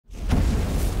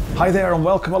Hi there and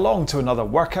welcome along to another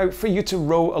workout for you to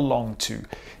row along to.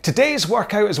 Today's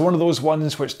workout is one of those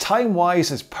ones which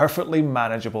time-wise is perfectly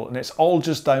manageable, and it's all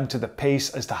just down to the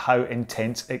pace as to how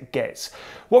intense it gets.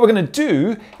 What we're going to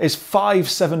do is 5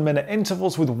 7-minute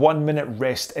intervals with 1 minute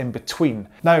rest in between.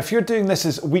 Now if you're doing this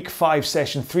as week 5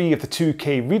 session 3 of the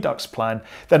 2K Redux plan,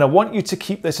 then I want you to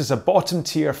keep this as a bottom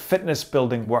tier fitness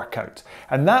building workout,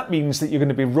 and that means that you're going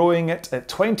to be rowing it at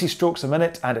 20 strokes a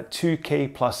minute and at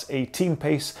 2K plus 18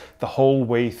 pace the whole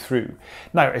way through.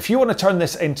 Now if you want to turn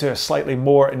this into a slightly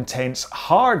more intense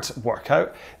hard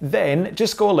workout, then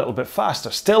just go a little bit faster.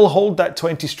 Still hold that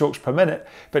 20 strokes per minute,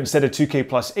 but instead of 2K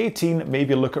plus 18,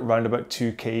 maybe look at round about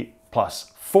 2K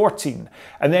plus 14.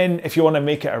 And then if you want to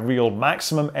make it a real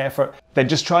maximum effort, then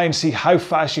just try and see how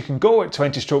fast you can go at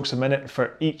 20 strokes a minute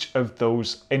for each of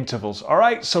those intervals. All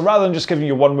right, so rather than just giving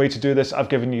you one way to do this, I've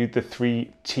given you the 3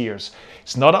 tiers.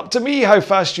 It's not up to me how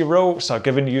fast you row, so I've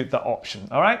given you the option,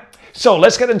 all right? So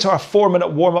let's get into our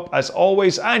 4-minute warm-up as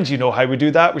always, and you know how we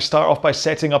do that. We start off by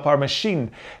setting up our machine.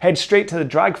 Head straight to the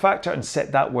drag factor and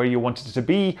set that where you want it to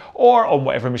be, or on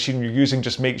whatever machine you're using,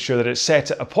 just make sure that it's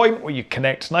set at a point where you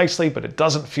connect nicely, but it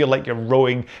doesn't feel like you're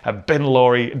rowing a bin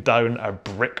lorry down a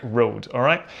brick road, all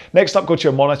right? Next up, go to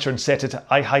your monitor and set it to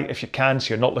eye height if you can, so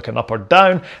you're not looking up or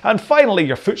down. And finally,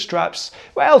 your foot straps,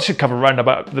 well, should cover around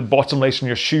about the bottom lace in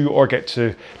your shoe, or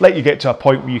let you get to a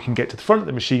point where you can get to the front of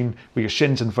the machine with your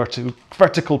shins in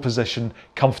vertical position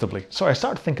comfortably. Sorry, I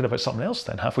started thinking about something else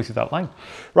then halfway through that line.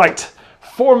 Right,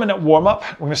 4-minute warm-up.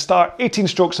 We're going to start 18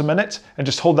 strokes a minute and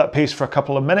just hold that pace for a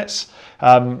couple of minutes.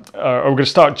 Or we're going to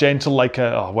start gentle like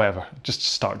whatever. Just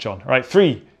start, John. All right,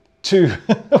 3, 2,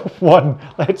 1,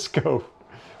 let's go.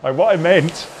 All right, what I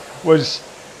meant was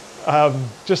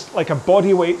just like a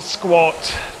body weight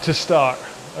squat to start,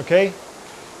 okay?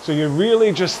 So you're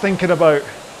really just thinking about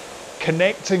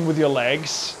connecting with your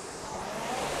legs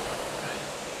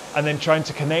and then trying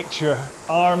to connect your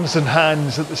arms and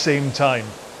hands at the same time.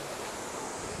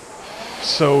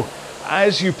 So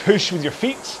as you push with your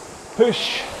feet,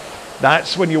 push,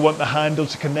 that's when you want the handle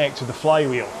to connect with the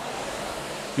flywheel.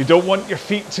 You don't want your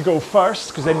feet to go first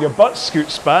because then your butt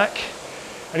scoots back,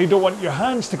 and you don't want your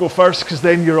hands to go first because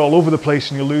then you're all over the place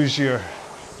and you lose your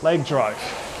leg drive.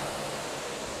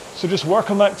 So just work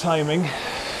on that timing.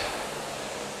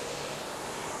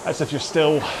 As if you're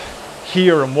still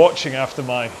here and watching after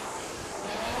my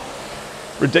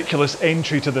ridiculous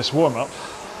entry to this warm-up.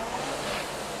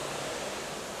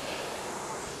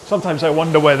 Sometimes I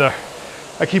wonder whether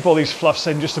I keep all these fluffs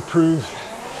in just to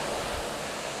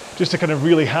kind of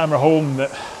really hammer home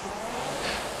that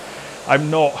I'm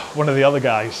not one of the other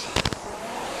guys.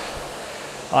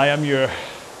 I am your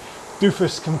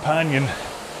doofus companion.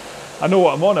 I know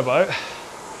what I'm on about,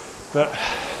 but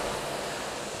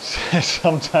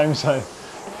sometimes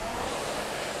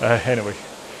anyway.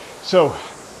 So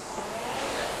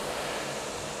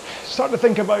start to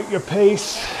think about your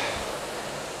pace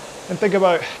and think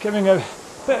about giving a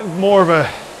bit more of a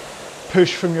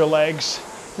push from your legs,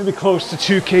 maybe close to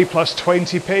 2K plus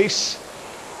 20 pace,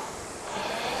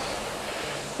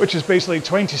 which is basically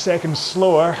 20 seconds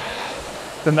slower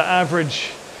than the average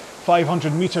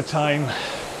 500 meter time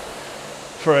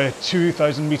for a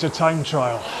 2,000 meter time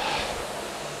trial.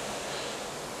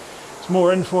 There's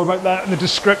more info about that in the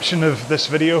description of this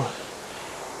video,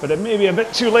 but it may be a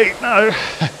bit too late now.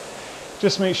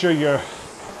 Just make sure you're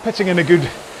putting in a good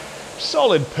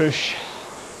solid push,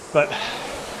 but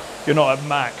you're not at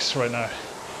max right now.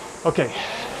 Okay,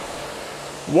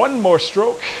 one more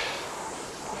stroke,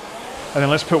 and then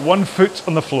let's put one foot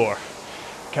on the floor.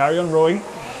 Carry on rowing.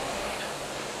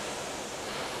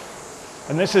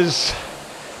 And this is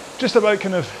just about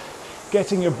kind of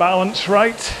getting your balance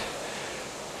right.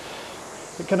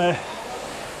 It kind of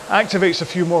activates a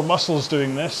few more muscles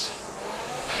doing this.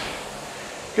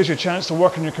 Gives you a chance to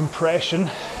work on your compression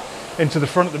into the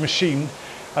front of the machine,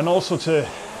 and also to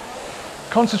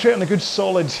concentrate on a good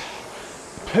solid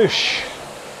push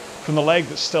from the leg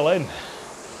that's still in.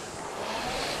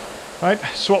 Right,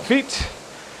 swap feet.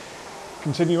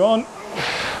 Continue on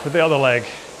with the other leg.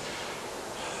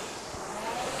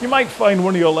 You might find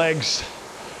one of your legs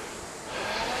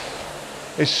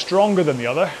is stronger than the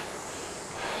other,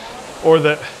 or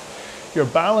that your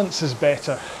balance is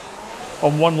better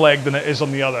on one leg than it is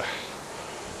on the other.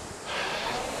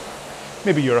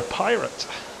 Maybe you're a pirate.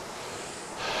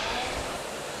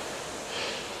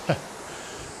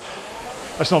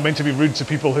 That's not meant to be rude to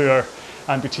people who are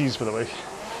amputees, by the way.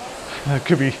 It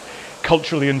could be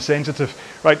culturally insensitive.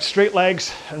 Right, straight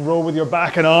legs and row with your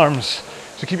back and arms.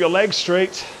 So keep your legs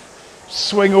straight,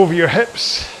 swing over your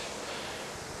hips,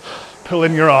 pull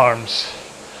in your arms.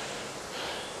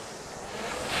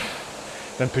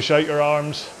 then push out your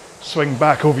arms, swing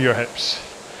back over your hips.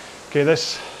 Okay,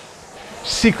 this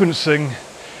sequencing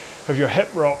of your hip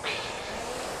rock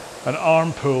and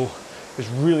arm pull is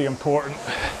really important.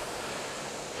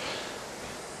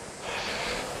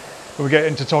 When we get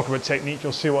into talk about technique,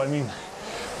 you'll see what I mean.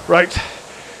 Right,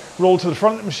 roll to the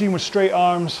front of the machine with straight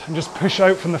arms and just push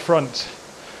out from the front.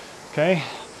 Okay?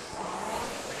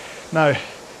 Now,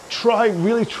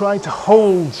 really try to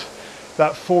hold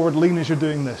that forward lean as you're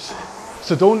doing this.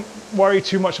 So don't worry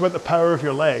too much about the power of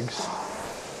your legs.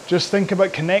 Just think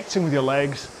about connecting with your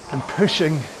legs and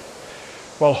pushing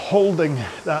while holding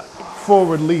that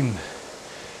forward lean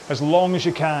as long as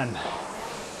you can.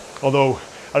 Although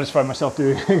I just found myself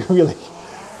doing really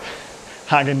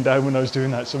hanging down when I was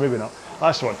doing that, so maybe not.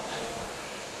 Last one.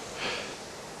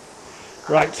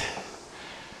 Right.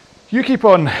 You keep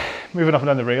on moving up and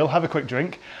down the rail, have a quick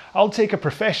drink. I'll take a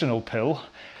professional pill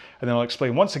and then I'll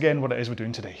explain once again what it is we're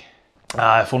doing today.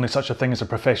 If only such a thing as a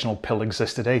professional pill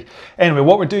existed, eh? Anyway,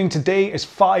 what we're doing today is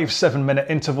 5 7-minute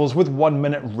intervals with 1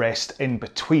 minute rest in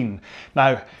between.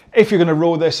 Now, if you're going to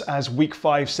row this as week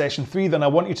 5, session 3, then I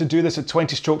want you to do this at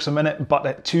 20 strokes a minute, but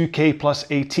at 2k plus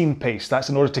 18 pace. That's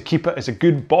in order to keep it as a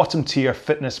good bottom tier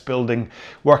fitness building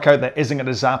workout that isn't going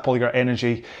to zap all your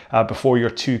energy before your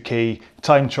 2k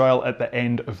time trial at the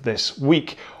end of this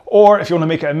week. Or if you want to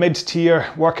make it a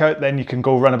mid-tier workout, then you can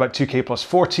go run about 2k plus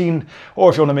 14. Or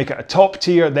if you want to make it a top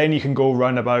tier, then you can go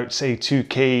run about, say,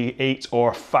 2k 8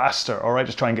 or faster. All right,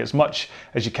 just try and get as much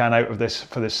as you can out of this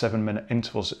for this 7-minute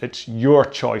intervals. It's your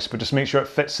choice, but just make sure it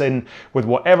fits in with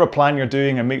whatever plan you're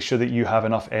doing and make sure that you have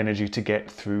enough energy to get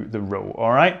through the row.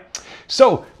 All right,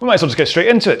 so we might as well just get straight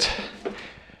into it.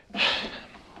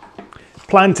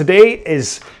 Plan today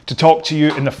is to talk to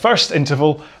you in the first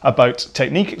interval about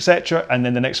technique, etc. And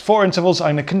then the next 4 intervals,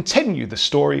 I'm going to continue the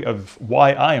story of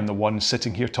why I am the one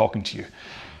sitting here talking to you.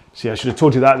 See, I should have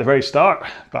told you that at the very start,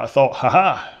 but I thought,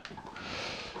 haha,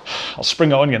 I'll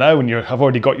spring it on you now when I've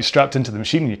already got you strapped into the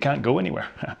machine and you can't go anywhere.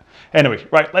 Anyway,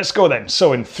 right, let's go then.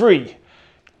 So in 3,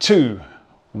 2,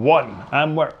 1,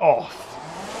 and we're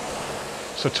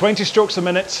off. So 20 strokes a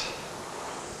minute.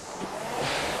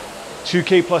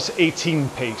 2k plus 18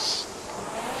 pace,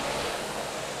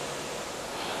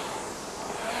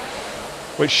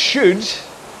 which should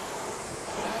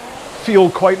feel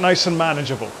quite nice and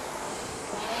manageable.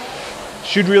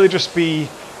 Should really just be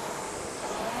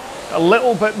a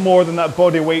little bit more than that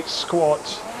body weight squat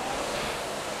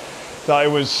that I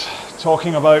was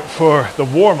talking about for the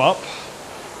warm-up.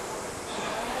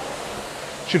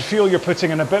 Should feel you're putting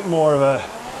in a bit more of a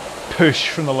push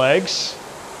from the legs.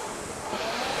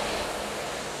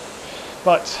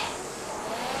 But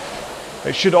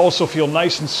it should also feel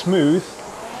nice and smooth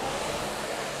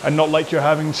and not like you're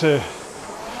having to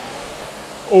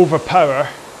overpower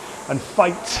and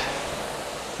fight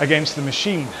against the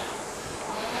machine.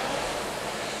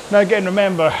 Now again,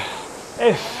 remember,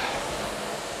 if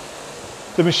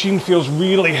the machine feels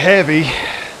really heavy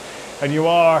and you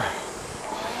are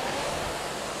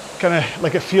kind of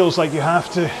like it feels like you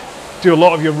have to do a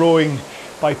lot of your rowing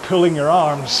by pulling your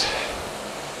arms,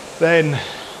 then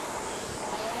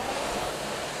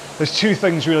there's 2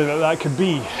 things really that could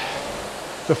be.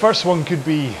 The first one could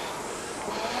be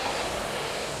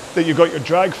that you've got your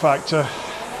drag factor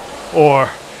or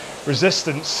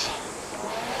resistance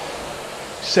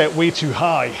set way too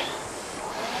high,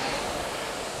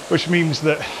 which means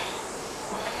that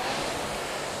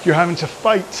you're having to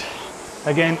fight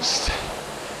against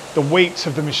the weight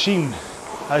of the machine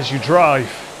as you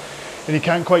drive, and you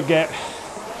can't quite get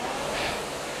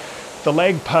the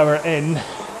leg power in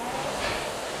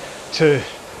to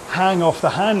hang off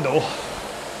the handle,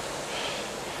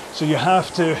 so you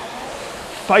have to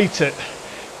fight it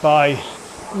by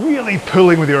really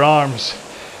pulling with your arms.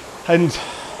 And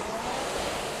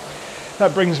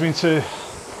that brings me to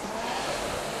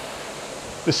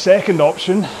the second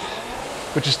option,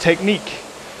 which is technique.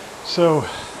 So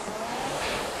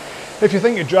if you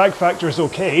think your drag factor is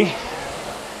okay,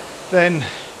 then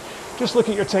just look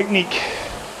at your technique.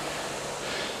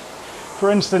 For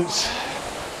instance,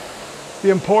 the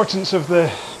importance of the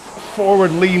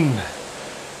forward lean,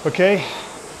 okay?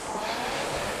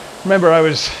 Remember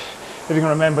if you can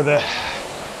remember the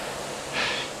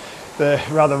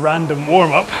rather random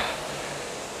warm-up,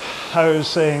 I was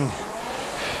saying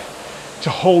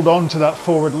to hold on to that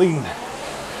forward lean.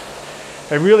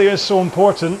 It really is so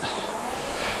important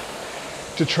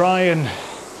to try and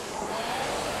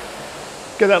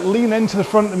get that lean into the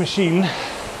front of the machine.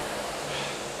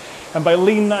 And by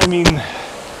lean, I mean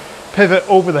pivot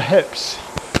over the hips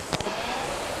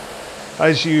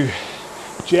as you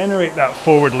generate that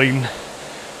forward lean.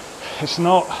 It's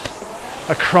not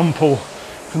a crumple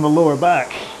from the lower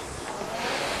back.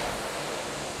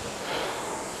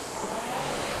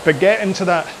 But get into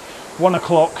that 1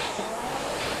 o'clock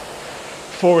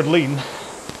forward lean,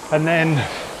 and then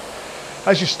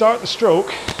as you start the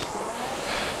stroke,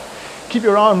 keep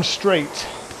your arms straight.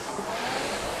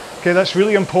 Okay, that's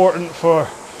really important for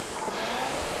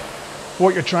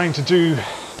what you're trying to do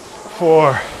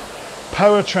for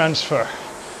power transfer.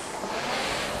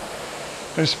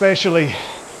 And especially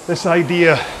this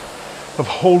idea of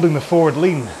holding the forward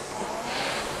lean.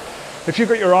 If you've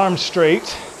got your arms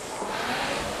straight,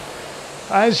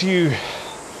 as you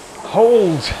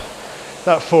hold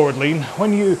that forward lean,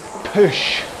 when you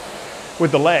push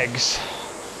with the legs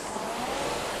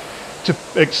to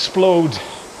explode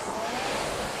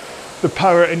the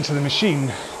power into the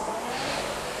machine,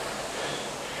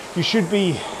 you should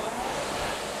be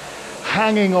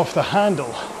hanging off the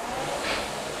handle,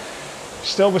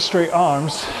 still with straight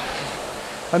arms,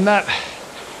 and that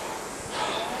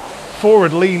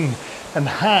forward lean and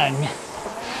hang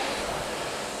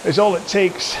is all it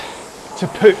takes to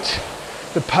put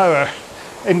the power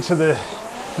into the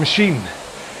machine.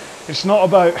 It's not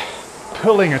about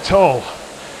pulling at all,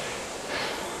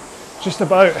 just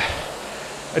about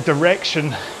a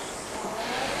direction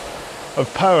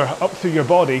of power up through your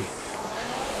body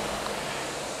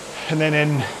and then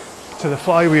in to the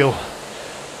flywheel.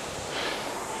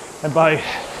 And by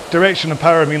direction of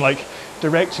power I mean like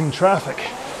directing traffic.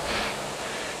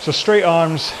 So straight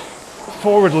arms,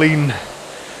 forward lean,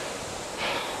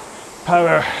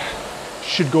 power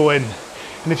should go in.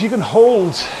 And if you can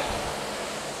hold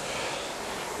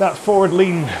that forward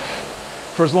lean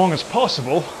for as long as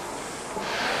possible,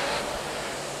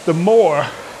 the more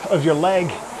of your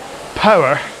leg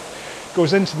power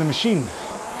goes into the machine.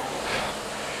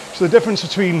 So the difference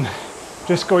between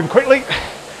just going quickly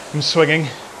and swinging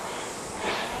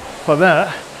like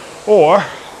that, or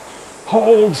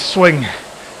hold, swing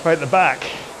right at the back,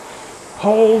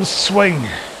 hold, swing.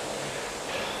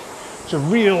 It's a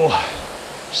real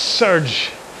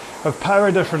surge of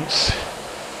power difference.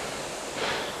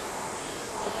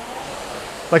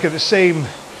 Like at the same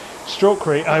stroke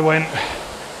rate, I went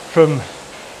from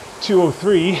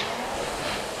 203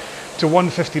 to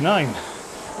 159,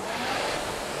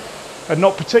 and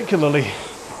not particularly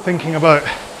thinking about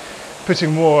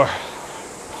putting more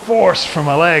force from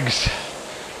my legs.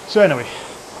 So anyway,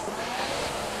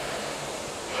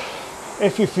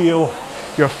 if you feel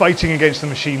you're fighting against the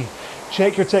machine,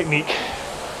 check your technique,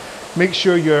 make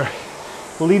sure you're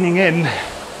leaning in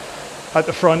at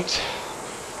the front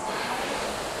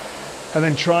and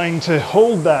then trying to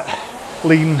hold that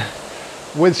lean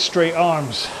with straight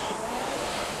arms.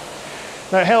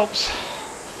 That helps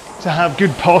to have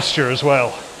good posture as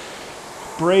well.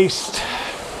 Braced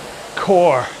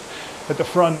core at the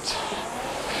front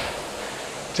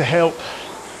to help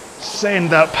send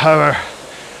that power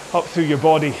up through your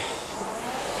body.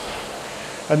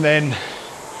 And then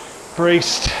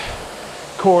braced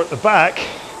core at the back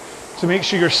to make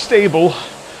sure you're stable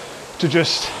to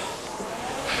just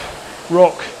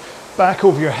rock back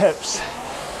over your hips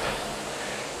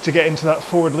to get into that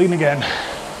forward lean again.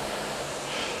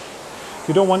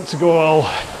 You don't want to go all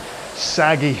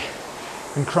saggy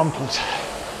and crumpled.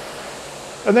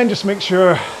 And then just make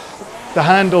sure the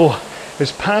handle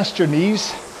is past your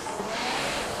knees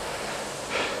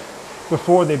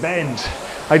before they bend.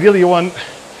 Ideally you want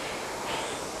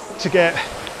to get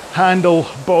handle,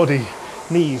 body,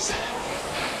 knees.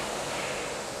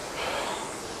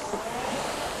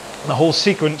 The whole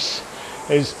sequence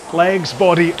is legs,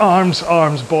 body, arms,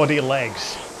 arms, body,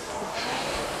 legs.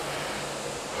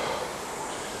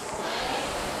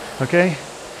 Okay?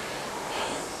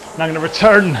 Now I'm going to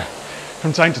return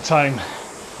from time to time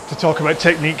to talk about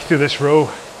technique through this row,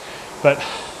 but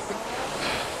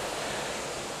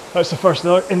that's the first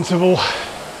interval,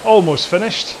 almost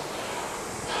finished.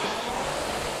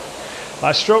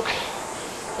 Last stroke.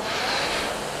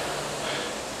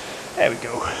 There we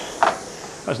go.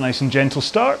 That's a nice and gentle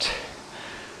start.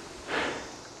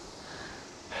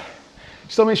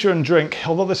 Still make sure and drink,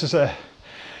 although this is a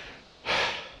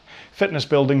fitness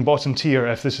building bottom tier,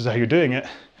 if this is how you're doing it,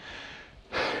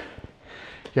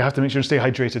 you have to make sure and stay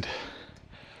hydrated.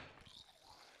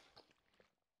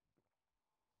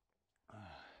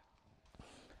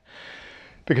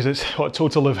 Because it's a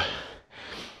total of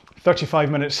 35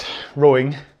 minutes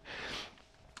rowing,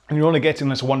 and you're only getting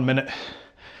this 1 minute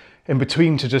in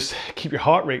between to just keep your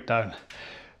heart rate down.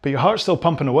 But your heart's still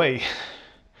pumping away,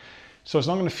 so it's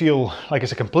not going to feel like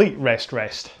it's a complete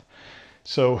rest.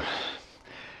 So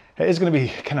it is going to be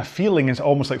kind of feeling it's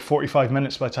almost like 45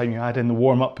 minutes by the time you add in the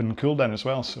warm up and cool down as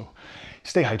well. So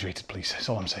stay hydrated, please. That's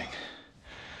all I'm saying.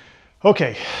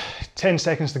 Okay, 10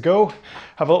 seconds to go.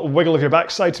 Have a little wiggle of your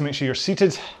backside to make sure you're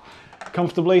seated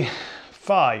comfortably.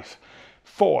 5,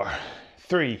 4,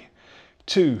 3,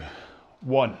 2,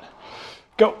 1,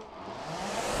 go.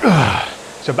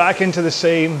 So back into the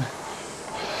same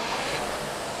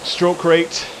stroke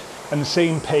rate and the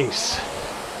same pace.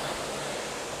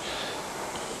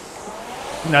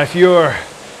 Now if you're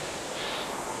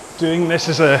doing this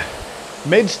as a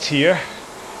mid-tier,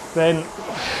 then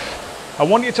I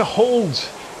want you to hold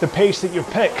the pace that you've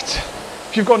picked.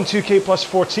 If you've gotten 2K plus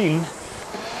 14,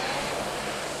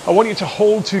 I want you to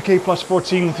hold 2K plus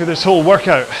 14 through this whole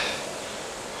workout.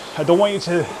 I don't want you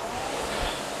to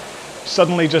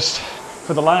suddenly just,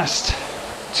 for the last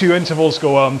 2 intervals,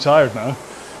 go, oh, I'm tired now.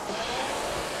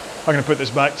 I'm going to put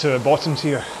this back to a bottom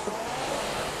tier.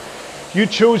 You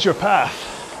chose your path.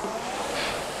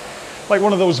 Like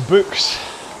one of those books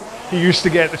you used to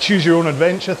get, the choose your own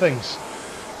adventure things.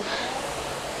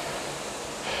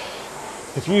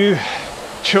 If you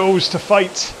chose to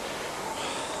fight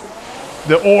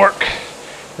the orc,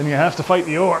 then you have to fight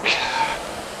the orc.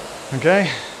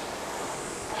 Okay?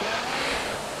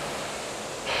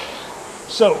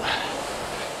 So,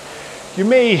 you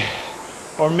may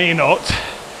or may not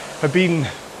have been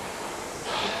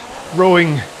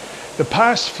rowing the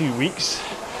past few weeks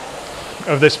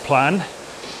of this plan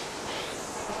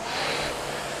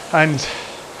and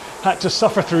had to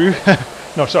suffer through,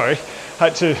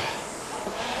 had to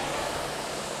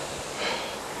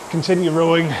continue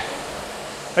rowing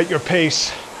at your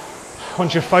pace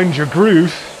once you found your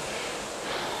groove,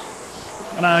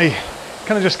 and I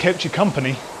kind of just kept you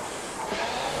company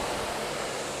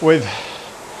with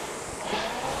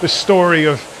the story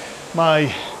of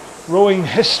my rowing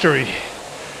history,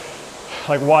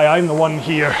 like why I'm the one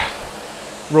here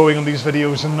rowing on these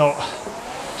videos and not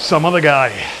some other guy,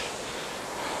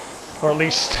 or at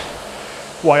least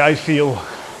why I feel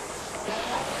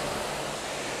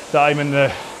that I'm in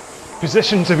the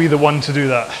position to be the one to do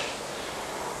that.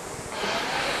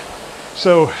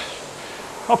 So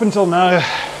up until now,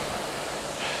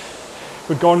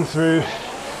 we've gone through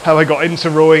how I got into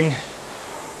rowing,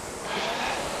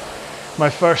 my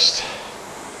first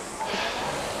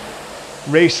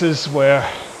races where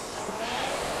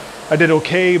I did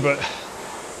okay but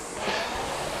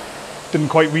didn't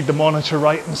quite read the monitor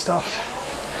right and stuff,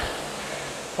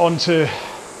 on to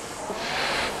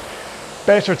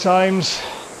better times,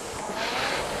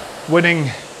 winning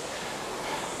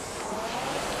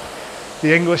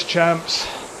the English champs,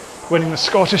 winning the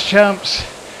Scottish champs,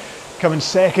 coming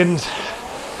second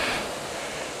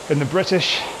in the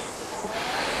British,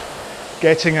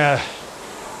 getting a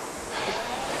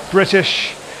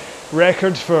British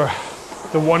record for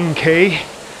the 1K,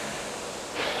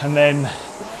 and then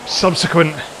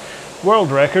subsequent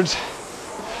world records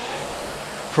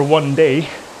for one day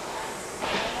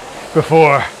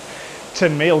before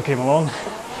Tin Mail came along.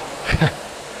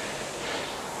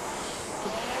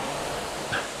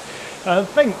 I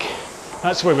think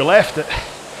that's where we left it.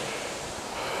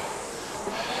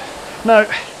 Now,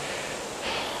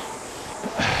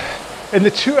 in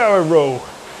the 2-hour row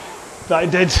that I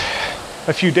did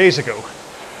a few days ago,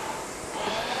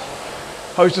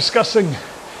 I was discussing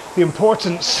the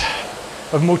importance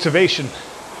of motivation.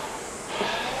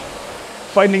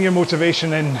 Finding your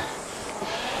motivation in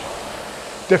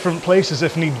different places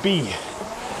if need be.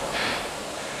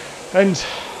 And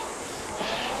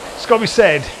it's got to be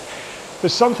said,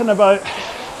 there's something about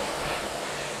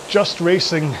just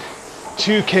racing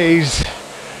 2Ks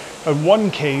and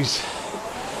 1Ks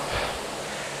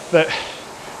that,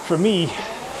 for me,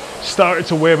 started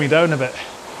to wear me down a bit.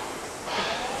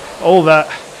 All that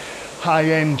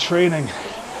high-end training.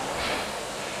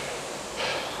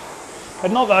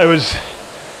 And not that I was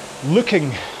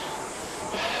looking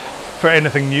for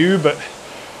anything new, but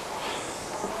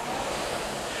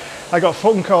I got a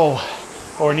phone call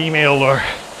or an email or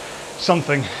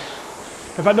something.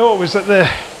 In fact, no, it was at the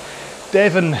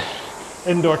Devon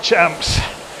Indoor Champs,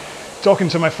 talking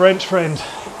to my French friend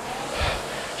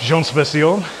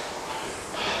Jean-Sebastian.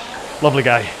 Lovely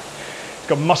guy. He's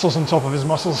got muscles on top of his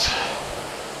muscles.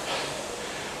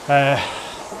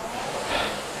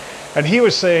 And he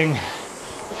was saying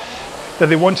that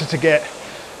they wanted to get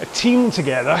a team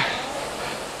together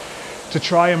to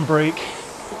try and break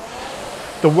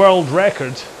the world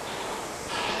record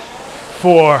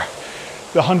for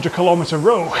the 100-kilometer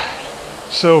row.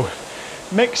 So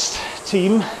mixed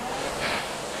team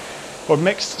or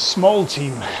mixed small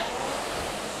team.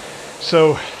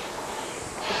 So I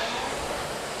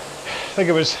think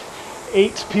it was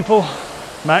 8 people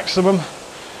maximum,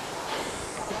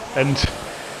 and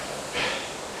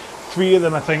 3 of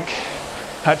them I think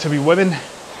had to be women,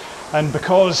 and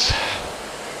because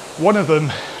one of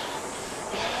them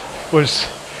was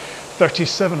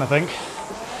 37 I think,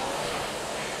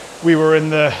 we were in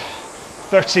the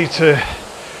 30 to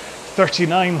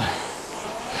 39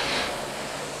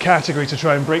 category to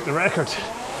try and break the record.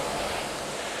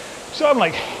 So I'm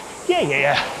like,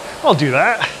 yeah, I'll do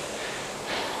that.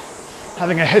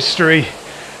 Having a history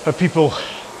of people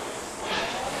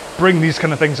bring these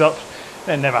kind of things up,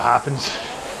 it never happens.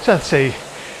 So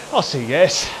I'll say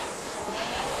yes.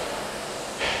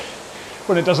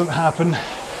 When it doesn't happen,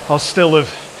 I'll still have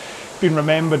been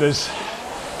remembered as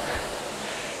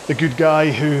the good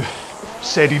guy who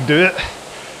said he'd do it.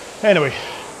 Anyway,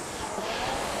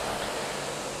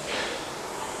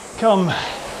 come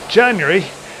January,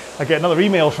 I get another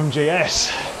email from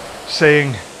JS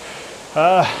saying,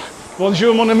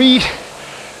 bonjour mon ami.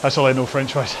 That's all I know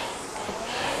French-wise.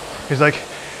 He's like,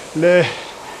 le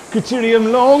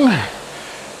Cooldown long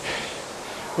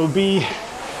will be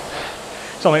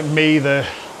something like May the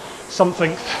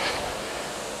something.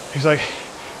 He's like,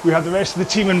 we have the rest of the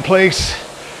team in place,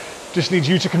 just need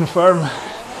you to confirm,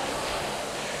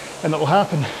 and it will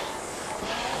happen.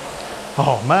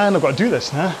 Oh man, I've got to do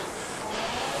this now.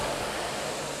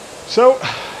 So,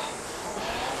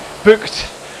 booked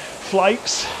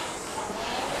flights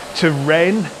to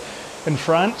Rennes in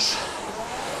France,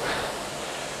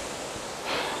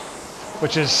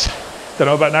 which is, I don't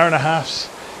know, about an hour and a half's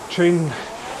train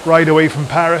ride away from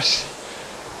Paris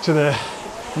to the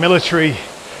military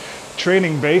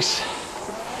training base,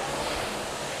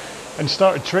 and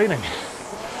started training.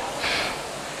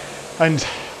 And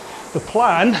the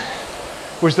plan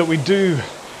was that we do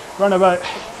run about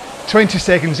 20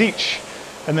 seconds each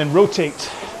and then rotate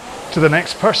to the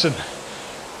next person.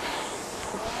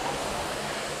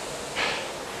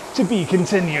 To be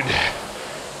continued.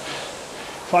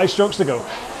 5 strokes to go.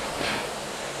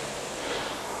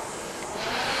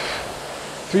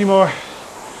 3 more.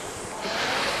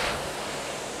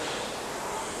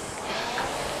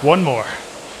 1 more.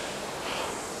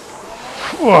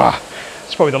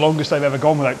 It's probably the longest I've ever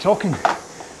gone without talking.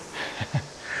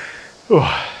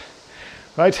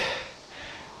 Right,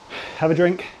 have a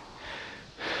drink.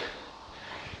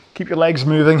 Keep your legs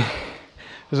moving.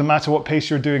 Doesn't matter what pace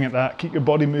you're doing at that. Keep your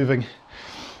body moving.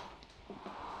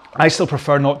 I still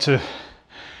prefer not to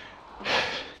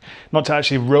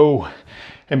actually row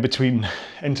in between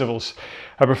intervals.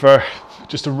 I prefer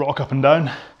just to rock up and down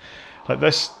like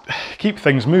this. Keep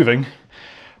things moving,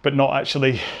 but not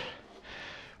actually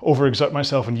overexert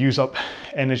myself and use up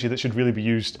energy that should really be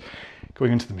used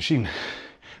going into the machine.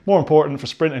 More important for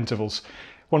sprint intervals.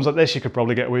 Ones like this you could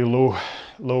probably get away low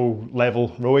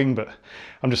level rowing, but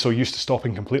I'm just so used to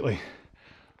stopping completely.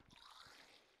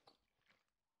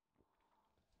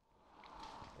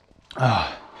 All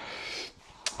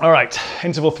right,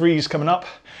 interval 3 is coming up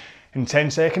in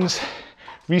 10 seconds.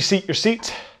 Reseat your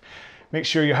seat. Make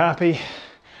sure you're happy.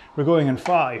 We're going in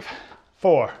 5,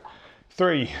 4,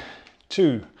 3,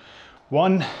 2,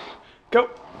 1, go.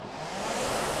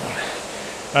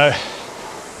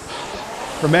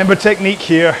 Remember technique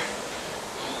here.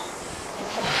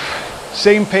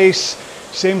 Same pace,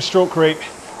 same stroke rate.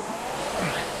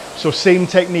 So same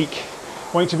technique.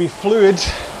 Want it to be fluid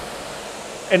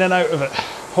in and out of it.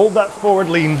 Hold that forward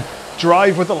lean,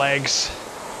 drive with the legs.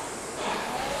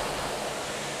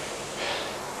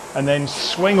 And then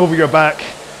swing over your back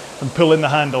and pull in the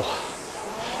handle.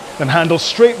 Then handle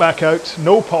straight back out,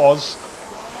 no pause.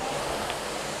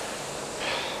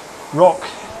 Rock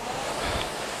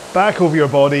back over your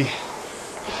body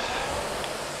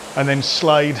and then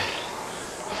slide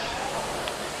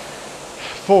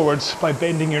forwards by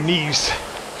bending your knees.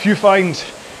 If you find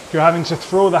you're having to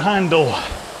throw the handle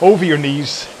over your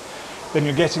knees, then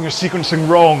you're getting your sequencing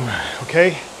wrong,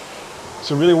 okay?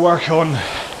 So really work on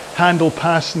handle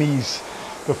past knees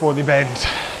before they bend.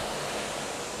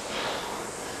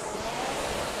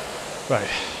 Right,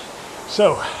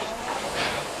 so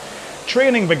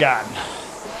training began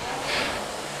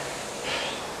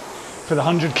for the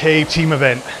 100k team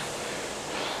event.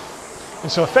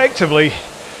 And so effectively,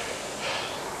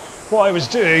 what I was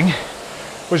doing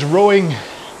was rowing,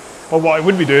 or what I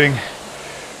would be doing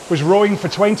was rowing for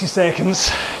 20 seconds,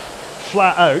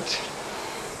 flat out,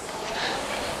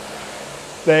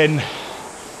 then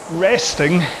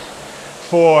resting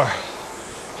for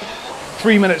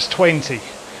 3 minutes 20.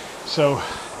 So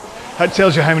that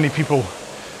tells you how many people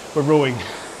were rowing.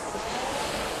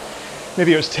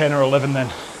 Maybe it was 10 or 11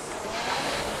 then.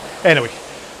 Anyway,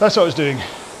 that's what I was doing.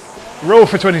 Row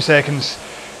for 20 seconds,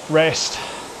 rest,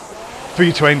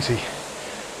 320.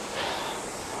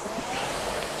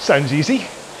 Sounds easy.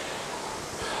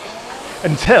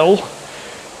 Until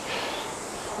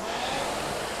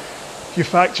you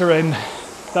factor in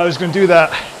that I was going to do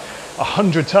that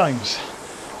 100 times.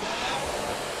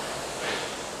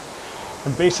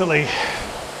 And basically,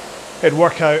 it'd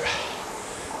work out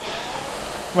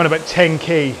around about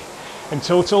 10k in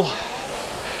total.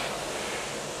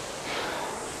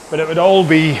 But it would all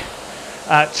be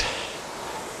at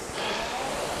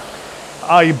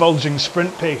eye-bulging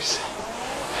sprint pace.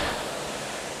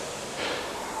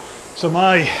 So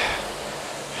my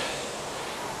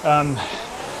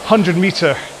 100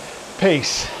 meter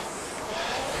pace,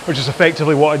 which is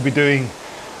effectively what I'd be doing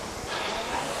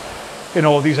in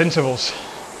all of these intervals.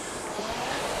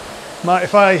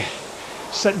 If I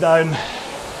sit down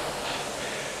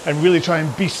and really try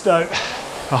and beast out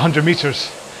 100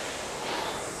 meters,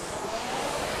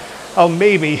 I'll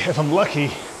maybe, if I'm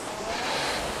lucky,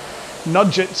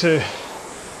 nudge it to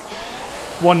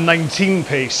 119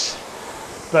 pace,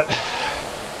 but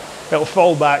it'll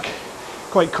fall back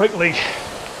quite quickly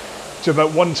to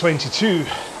about 122.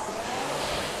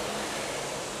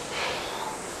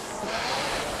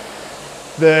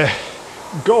 The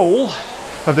goal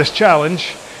of this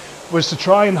challenge was to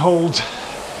try and hold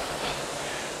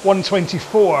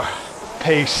 124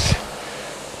 pace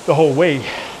the whole way.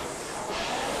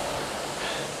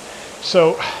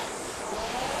 So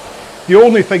the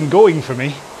only thing going for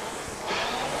me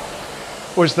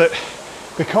was that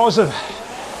because of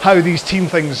how these team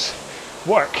things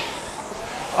work,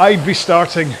 I'd be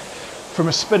starting from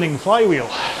a spinning flywheel.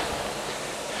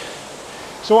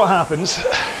 So what happens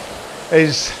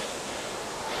is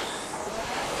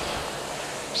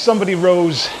somebody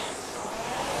rows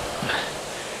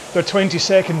their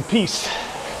 20-second piece,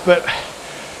 but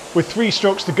with 3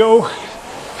 strokes to go,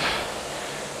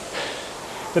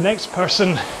 the next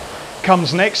person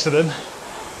comes next to them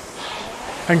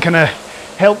and kind of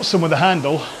helps them with the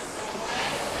handle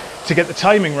to get the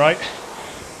timing right.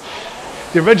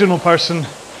 The original person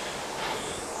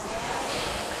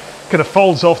kind of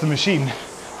falls off the machine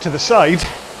to the side,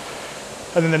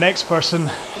 and then the next person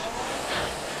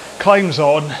climbs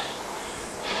on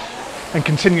and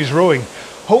continues rowing,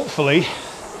 hopefully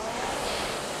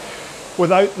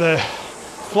without the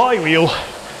flywheel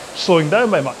slowing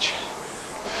down by much,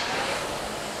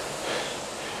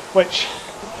 which,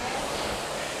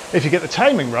 if you get the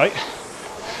timing right,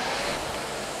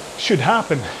 should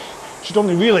happen. Should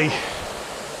only really,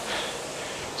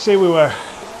 say we were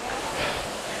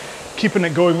keeping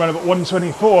it going around about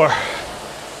 124.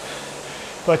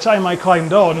 By the time I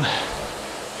climbed on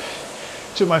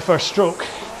to my first stroke,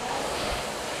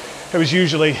 it was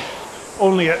usually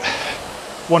only at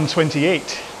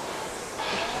 128.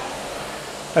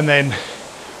 And then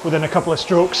within a couple of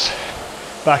strokes,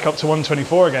 back up to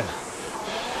 124 again.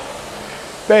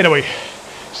 But anyway,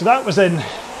 so that was in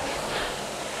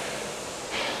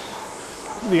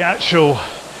the actual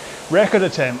record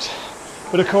attempt.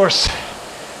 But of course,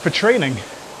 for training,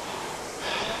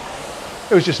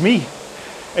 it was just me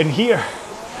in here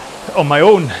on my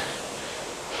own.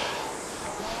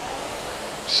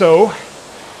 So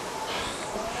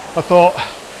I thought,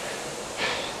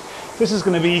 this is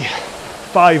going to be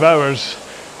 5 hours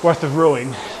worth of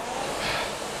rowing.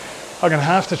 I'm going to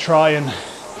have to try and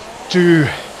do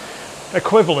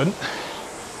equivalent,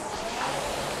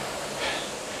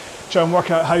 try and work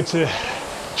out how to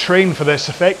train for this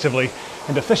effectively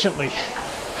and efficiently.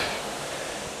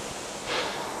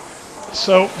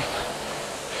 So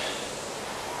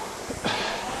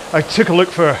I took a look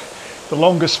for the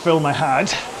longest film I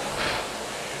had,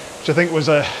 which I think was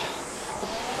it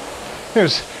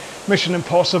was Mission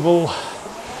Impossible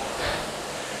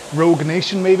Rogue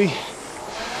Nation, maybe.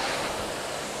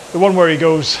 The one where he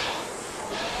goes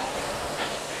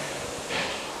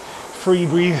free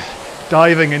breathe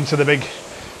diving into the big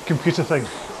computer thing.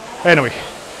 Anyway,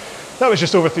 that was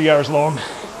just over 3 hours long.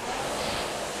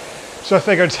 So I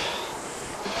figured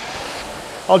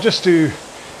I'll just do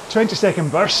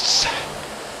 20-second bursts,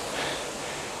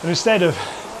 and instead of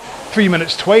 3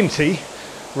 minutes 20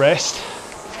 rest,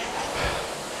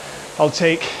 I'll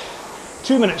take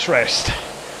 2 minutes rest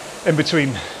in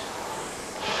between.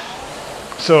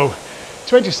 So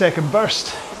 20-second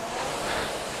burst,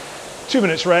 2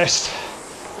 minutes rest,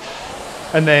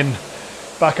 and then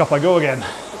back up I go again.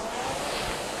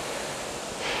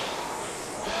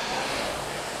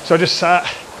 So I just sat,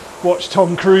 watched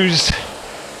Tom Cruise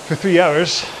for 3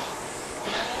 hours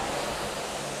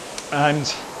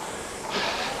and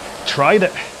tried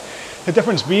it. The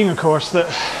difference being, of course, that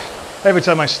every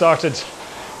time I started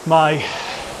my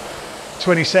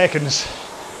 20 seconds,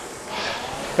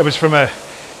 it was from a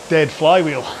dead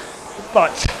flywheel.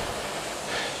 But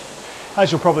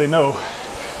as you'll probably know,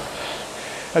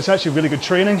 it's actually really good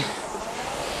training.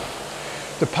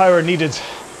 The power needed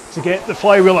to get the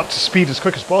flywheel up to speed as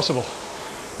quick as possible.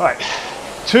 All right,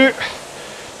 2,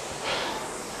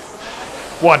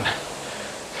 1.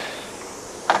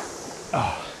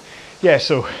 Oh. Yeah,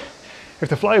 so if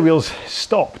the flywheel's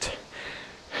stopped,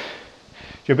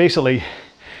 you've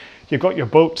got your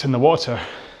boat in the water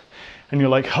and you're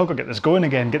like, how can I get this going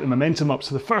again, get the momentum up?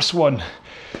 So the first one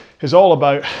is all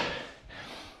about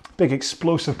big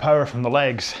explosive power from the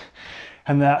legs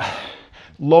and that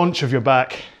launch of your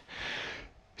back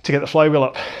to get the flywheel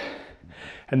up.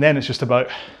 And then it's just about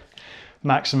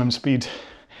maximum speed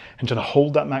and trying to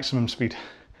hold that maximum speed.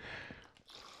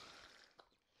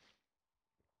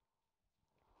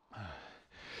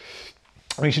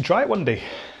 I mean, you should try it one day.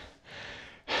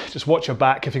 Just watch your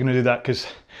back if you're going to do that, because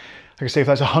like I say, if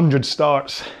that's 100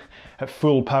 starts at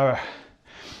full power,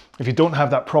 if you don't have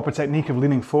that proper technique of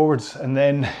leaning forwards and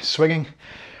then swinging,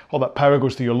 all that power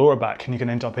goes to your lower back and you can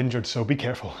end up injured, so be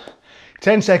careful.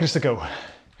 10 seconds to go.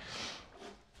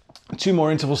 2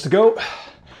 more intervals to go.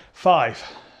 5,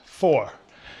 4,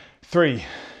 3,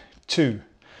 2,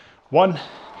 1,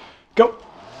 go.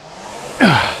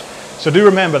 So do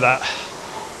remember that.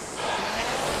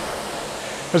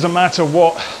 Doesn't matter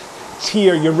what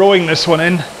tier you're rowing this one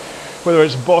in, whether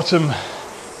it's bottom,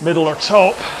 middle or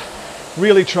top,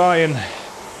 really try and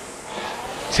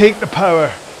take the power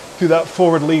through that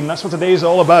forward lean. That's what today is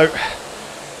all about,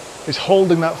 is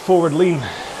holding that forward lean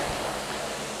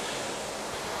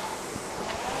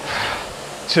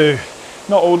to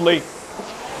not only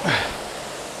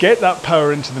get that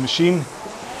power into the machine,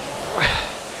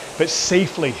 but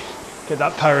safely get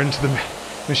that power into the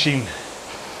machine.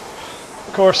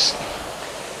 Of course,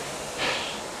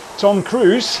 Tom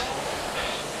Cruise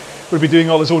would be doing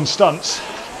all his own stunts,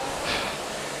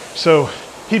 so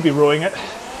he'd be rowing it,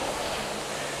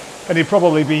 and he'd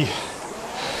probably be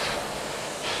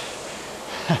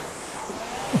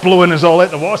blowing us all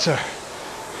out the water.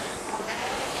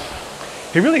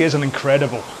 He really is an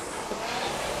incredible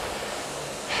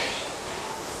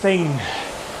thing.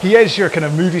 He is your kind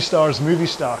of movie star's movie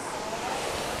star.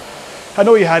 I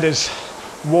know he had his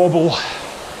wobble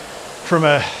from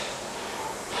a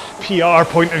PR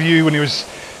point of view when he was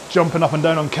jumping up and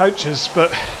down on couches,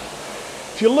 but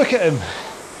if you look at him,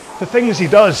 the things he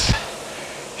does,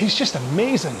 he's just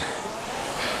amazing.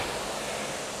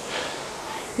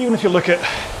 Even if you look at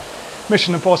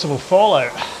Mission Impossible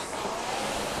Fallout,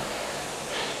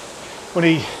 when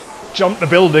he jumped the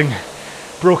building,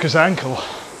 broke his ankle,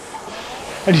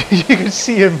 and you can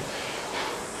see him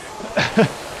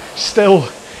still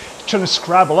trying to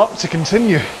scrabble up to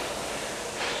continue.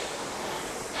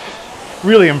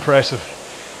 Really impressive.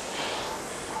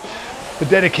 The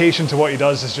dedication to what he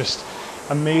does is just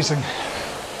amazing.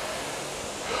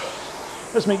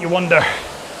 Does make you wonder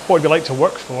what it'd be like to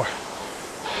work for.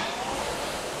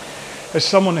 As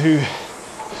someone who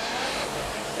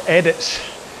edits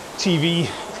TV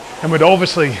and would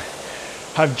obviously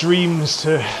have dreams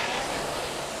to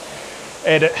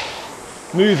edit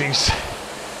movies,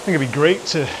 I think it'd be great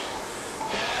to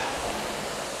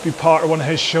be part of one of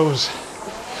his shows.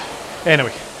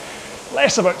 Anyway,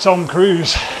 less about Tom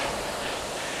Cruise,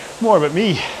 more about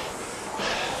me.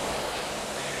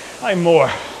 I'm more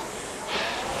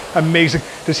amazing.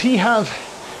 Does he have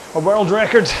a world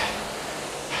record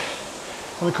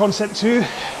on the Concept 2?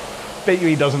 Bet you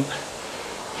he doesn't.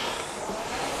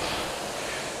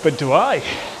 But do I?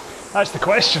 That's the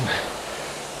question.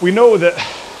 We know that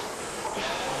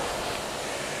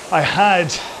I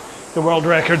had the world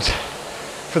record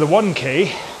for the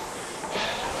 1K,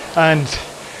 and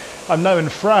I'm now in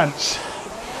France.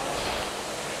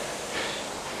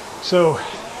 So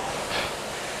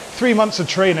 3 months of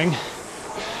training,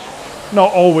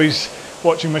 not always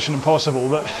watching Mission Impossible,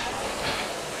 but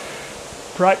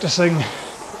practicing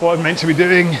what I'm meant to be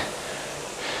doing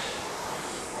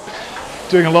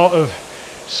a lot of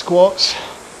squats,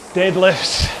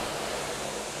 deadlifts,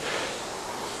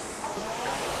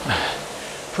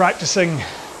 practicing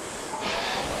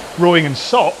rowing in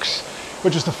socks,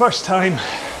 which is the first time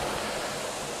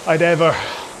I'd ever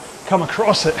come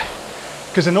across it,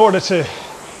 because in order to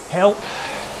help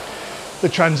the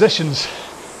transitions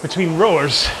between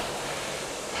rowers,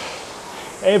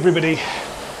 everybody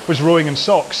was rowing in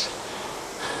socks,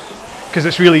 because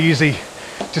it's really easy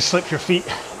to slip your feet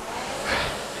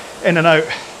in and out,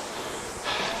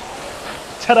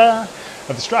 ta-da,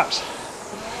 of the straps.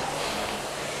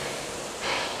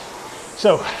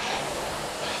 So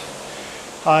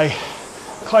I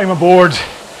climb aboard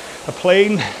a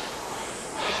plane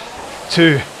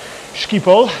to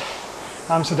Schiphol,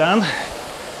 Amsterdam,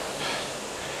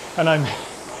 and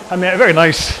I met a very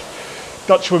nice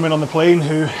Dutch woman on the plane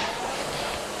who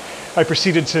I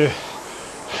proceeded to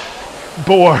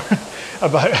bore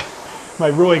about my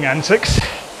rowing antics.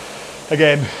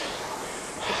 Again,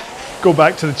 go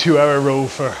back to the 2-hour row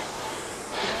for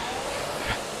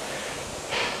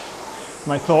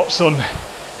my thoughts on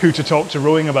who to talk to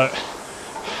rowing about.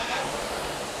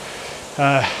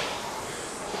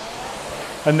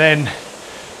 And then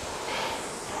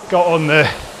got on a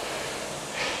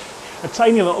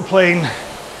tiny little plane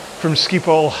from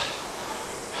Schiphol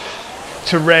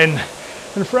to Rennes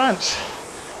in France.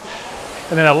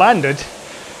 And then I landed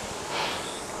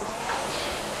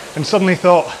and suddenly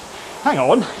thought, hang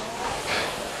on,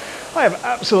 I have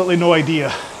absolutely no idea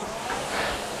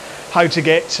how to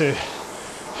get to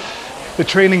the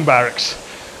training barracks.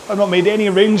 I've not made any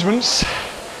arrangements.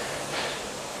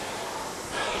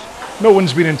 No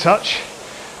one's been in touch.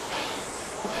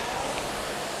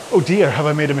 Oh dear, have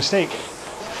I made a mistake?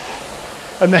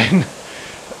 And then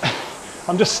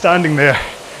I'm just standing there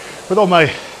with all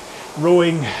my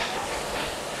rowing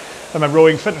and my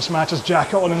rowing fitness matters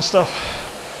jacket on and stuff,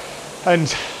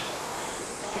 and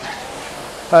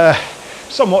a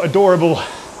somewhat adorable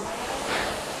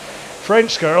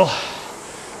French girl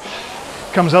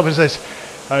comes up and says,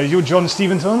 "Are you John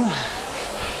Stevenson?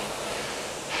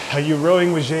 Are you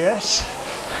rowing with JS?"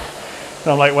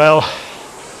 And I'm like, well,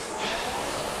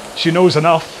 she knows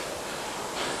enough.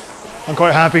 I'm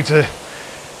quite happy to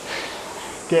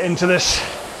get into this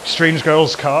strange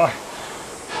girl's car.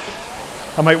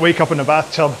 I might wake up in a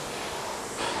bathtub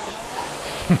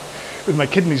with my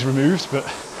kidneys removed, but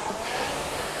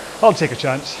I'll take a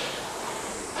chance.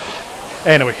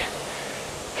 Anyway,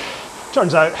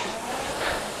 turns out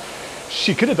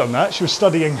she could have done that. She was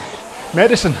studying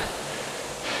medicine.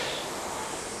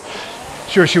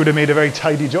 Sure, she would have made a very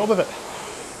tidy job of it.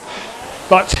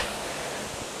 But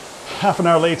half an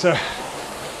hour later,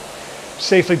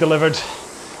 safely delivered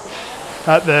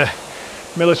at the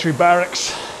military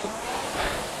barracks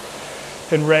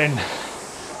in Rennes,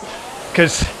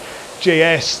 because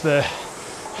JS, the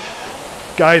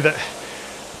guy that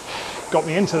got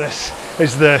me into this,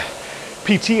 is the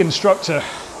PT instructor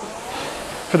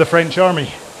for the French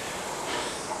army.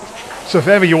 So if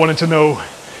ever you wanted to know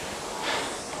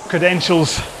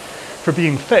credentials for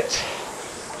being fit,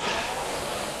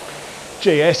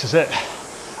 JS is it.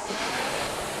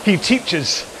 He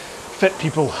teaches fit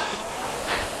people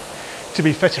to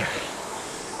be fitter.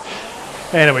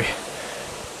 Anyway,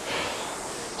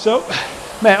 so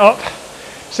met up,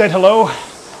 said hello,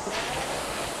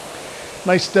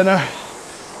 nice dinner,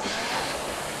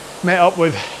 met up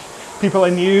with people I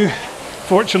knew,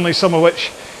 fortunately some of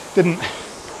which didn't,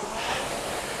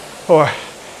 or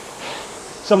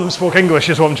some of them spoke English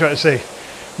is what I'm trying to say.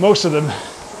 Most of them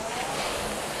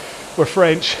were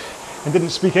French and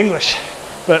didn't speak English,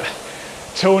 but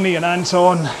Tony and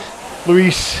Anton,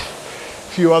 Luis,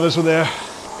 a few others were there,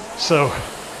 so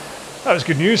that was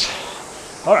good news.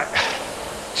 All right,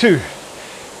 2,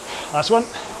 last one,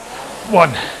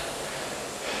 1.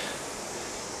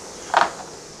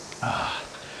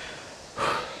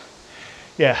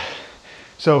 Yeah,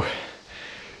 so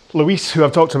Luis, who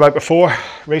I've talked about before,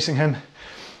 racing him,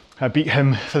 I beat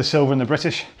him for the silver in the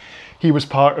British. He was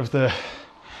part of the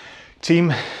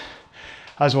team,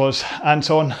 as was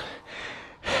Anton,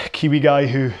 Kiwi guy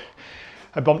who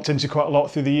I bumped into quite a lot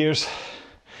through the years.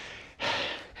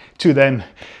 2 of them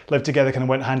lived together, kind of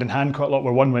went hand in hand quite a lot,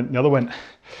 where one went, the other went.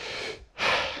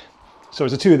 So it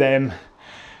was the 2 of them,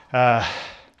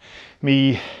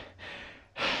 me,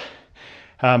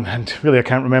 and really I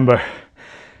can't remember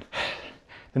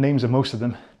the names of most of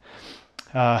them.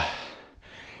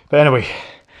 But anyway,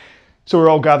 so we're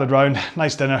all gathered round,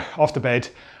 nice dinner, off to bed,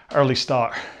 early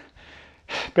start.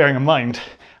 Bearing in mind,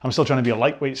 I'm still trying to be a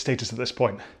lightweight status at this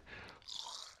point.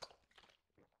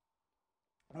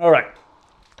 All right,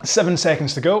 7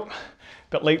 seconds to go.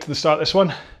 Bit late to the start of this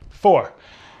one. 4,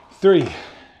 3,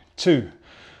 2,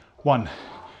 1,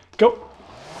 go.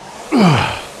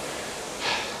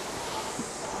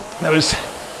 That was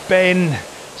Ben,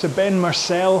 so Ben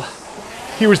Marcel.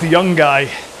 He was the young guy.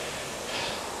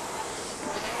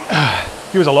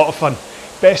 He was a lot of fun.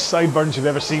 Best sideburns you've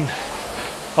ever seen.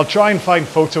 I'll try and find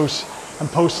photos and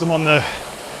post them on the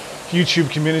YouTube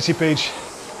community page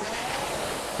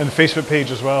and the Facebook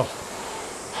page as well.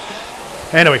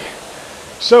 Anyway,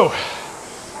 so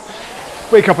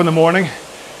wake up in the morning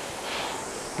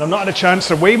and I've not had a chance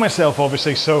to weigh myself,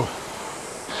 obviously, so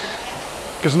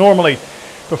because normally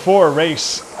before a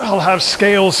race I'll have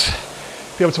scales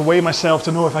be able to weigh myself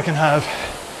to know if I can have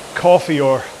coffee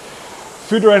or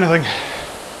food or anything.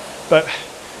 But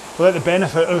without the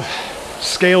benefit of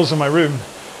scales in my room,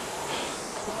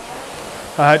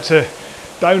 I had to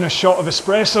down a shot of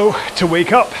espresso to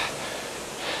wake up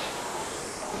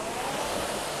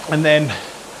and then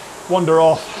wander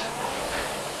off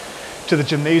to the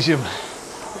gymnasium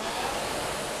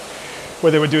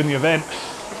where they were doing the event.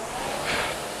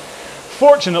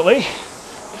 Fortunately,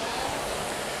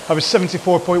 I was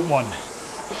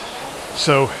 74.1,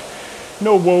 so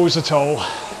no woes at all,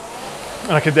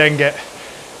 and I could then get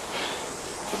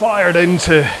fired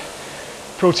into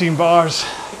protein bars,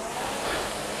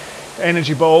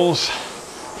 energy balls,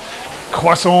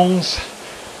 croissants,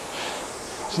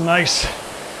 some nice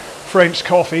French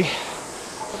coffee,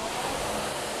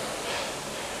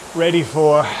 ready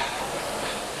for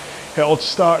it all to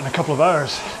start in a couple of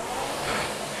hours.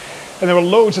 And there were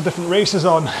loads of different races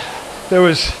on. There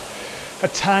was a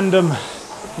tandem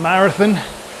marathon,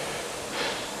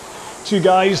 two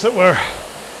guys that were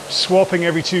swapping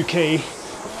every 2k.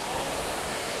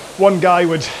 One guy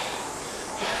would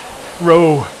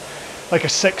row like a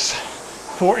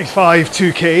 6:45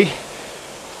 2k,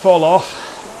 fall off.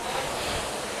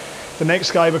 The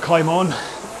next guy would climb on,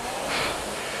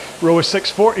 row a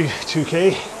 6:40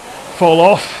 2k, fall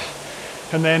off,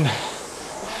 and then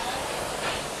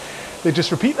they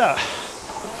just repeat that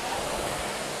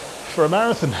for a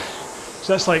marathon.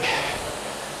 So that's like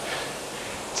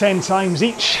 10 times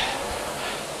each.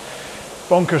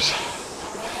 Bonkers.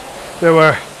 There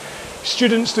were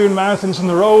students doing marathons on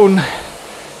their own.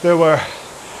 There were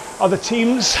other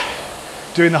teams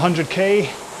doing the 100k.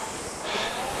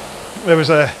 There was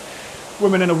a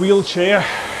woman in a wheelchair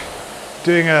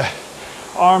doing a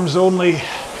arms only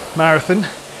marathon.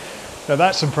 Now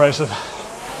that's impressive.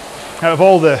 Out of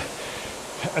all the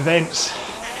events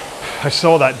I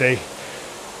saw that day,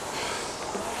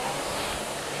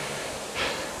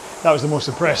 that was the most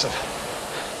impressive.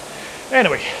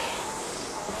 Anyway,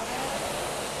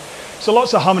 so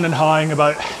lots of humming and hawing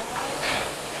about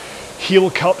heel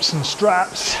cups and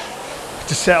straps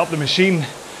to set up the machine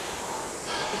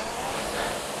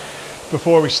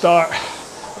before we start,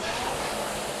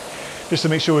 just to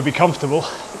make sure we'd be comfortable.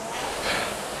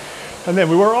 And then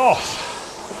we were off.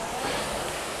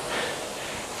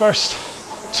 First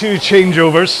two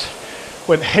changeovers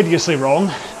went hideously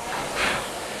wrong.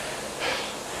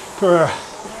 Poor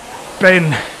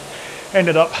Ben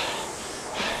ended up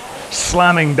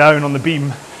slamming down on the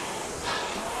beam.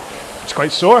 It's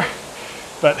quite sore,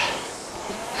 but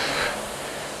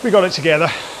we got it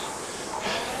together.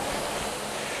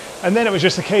 And then it was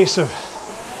just a case of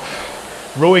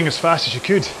rowing as fast as you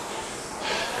could.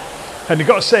 And you've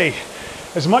got to say,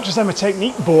 as much as I'm a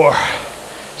technique bore,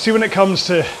 see, when it comes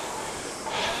to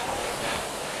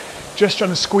just trying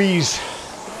to squeeze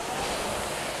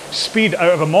speed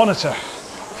out of a monitor,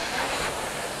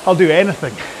 I'll do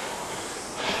anything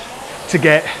to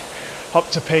get up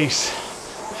to pace.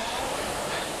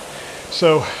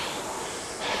 So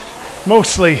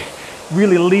mostly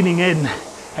really leaning in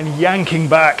and yanking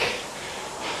back,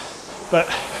 but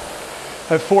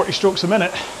at 40 strokes a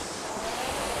minute,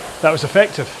 that was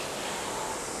effective.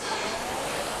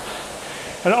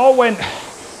 And it all went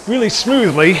really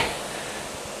smoothly,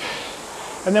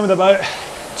 and then with about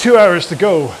 2 hours to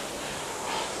go,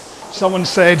 someone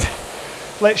said,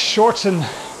 let's shorten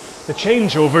the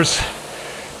changeovers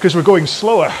because we're going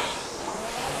slower.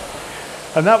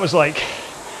 And that was like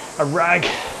a rag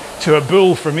to a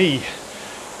bull for me.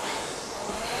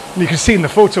 And you can see in the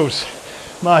photos,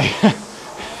 my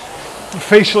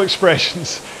facial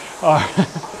expressions are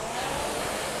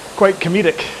quite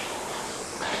comedic,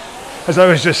 as I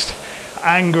was just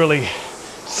angrily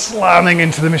slamming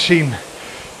into the machine,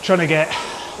 trying to get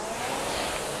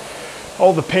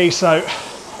all the pace out,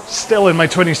 still in my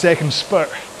 20-second spurt.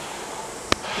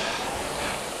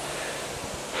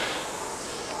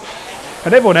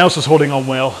 And everyone else was holding on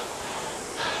well,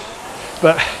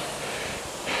 but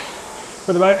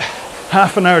with about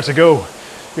half an hour to go,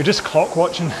 you're just clock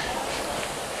watching,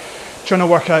 trying to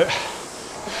work out,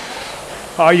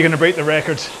 are you going to break the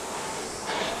record?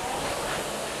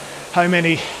 How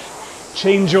many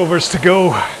changeovers to go?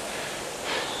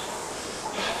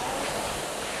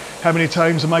 How many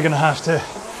times am I going to have to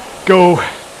go?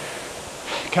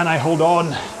 Can I hold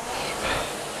on?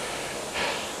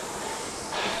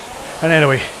 And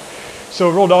anyway, so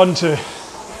I rolled on to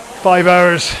 5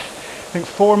 hours, I think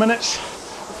 4 minutes,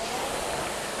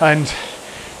 and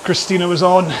Christina was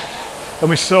on, and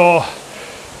we saw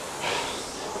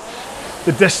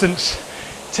the distance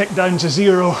tick down to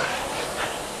 0,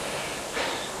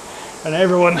 and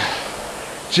everyone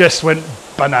just went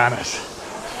bananas.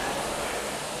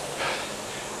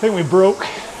 I think we broke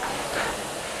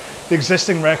the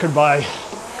existing record by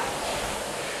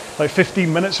like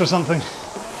 15 minutes or something.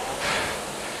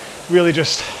 Really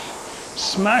just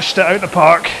smashed it out the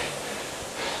park.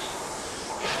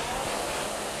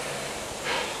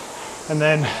 And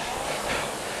then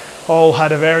all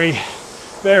had a very,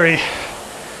 very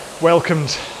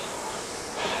welcomed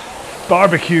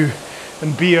barbecue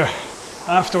and beer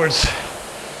afterwards.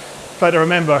 In fact, I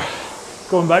remember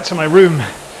going back to my room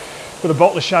with a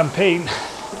bottle of champagne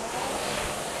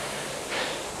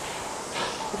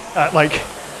at like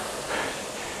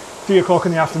 3 o'clock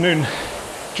in the afternoon,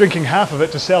 drinking half of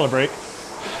it to celebrate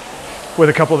with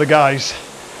a couple of the guys,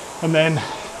 and then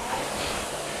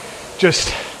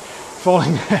just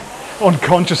falling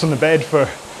unconscious on the bed for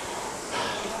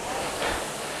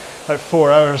about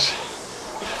 4 hours,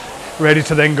 ready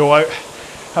to then go out,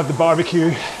 have the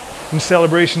barbecue and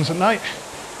celebrations at night.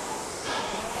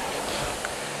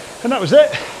 And that was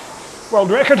it.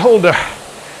 World record holder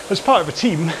as part of a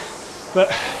team, but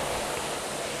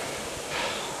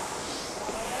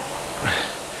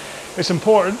it's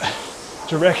important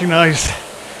to recognise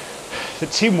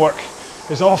that teamwork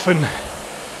is often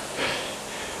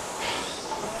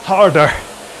harder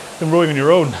than rowing on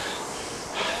your own,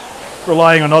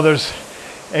 relying on others,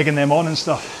 egging them on and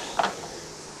stuff.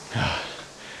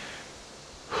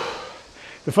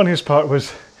 The funniest part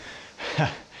was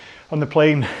on the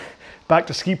plane back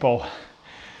to ski ball,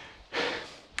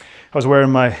 I was wearing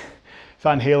my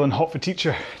Van Halen Hot for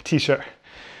Teacher t-shirt,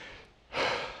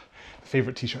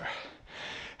 favourite t-shirt,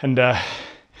 and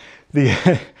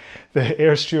the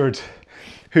air steward,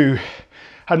 who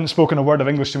hadn't spoken a word of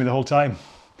English to me the whole time,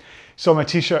 saw my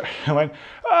t-shirt and went,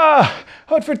 "Ah,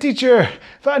 Hot for Teacher,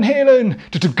 Van Halen,"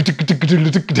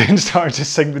 and started to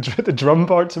sing the drum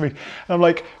part to me. And I'm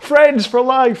like, friends for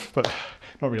life, but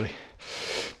not really.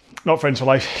 Not friends for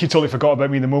life. He totally forgot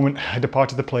about me the moment I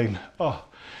departed the plane. Oh,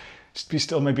 be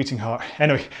still my beating heart.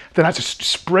 Anyway, then I had to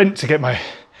sprint to get my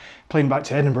plane back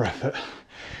to Edinburgh,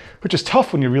 which is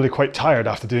tough when you're really quite tired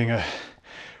after doing a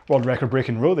world record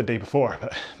breaking row the day before,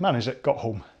 but managed it, got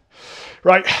home.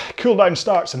 Right, cool down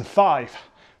starts in 5,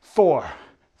 4,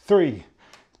 3,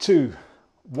 2,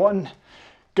 1,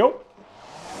 go.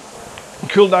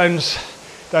 Cool downs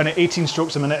down at 18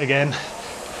 strokes a minute again.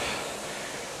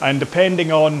 And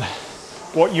depending on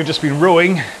what you've just been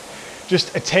rowing,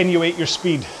 just attenuate your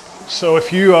speed. So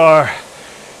if you've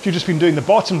just been doing the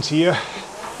bottom tier,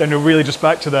 then you're really just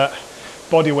back to that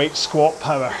body weight squat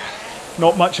power.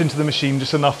 Not much into the machine,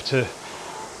 just enough to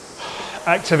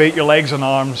activate your legs and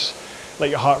arms, let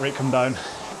your heart rate come down.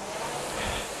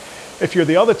 If you're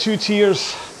the other 2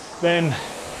 tiers, then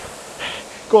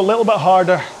go a little bit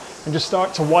harder and just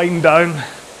start to wind down,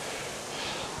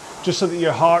 just so that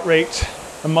your heart rate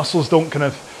and muscles don't kind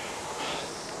of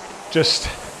just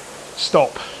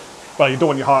stop. Well, you don't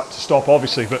want your heart to stop,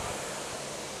 obviously, but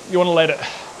you want to let it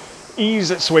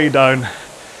ease its way down,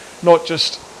 not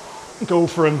just go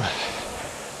from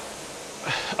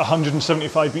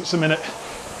 175 beats a minute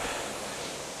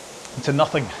to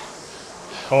nothing,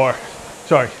 or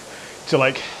sorry, to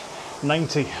like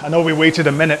 90. I know we waited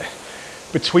a minute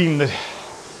between the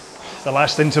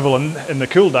last interval and the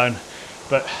cool down,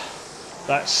 but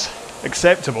that's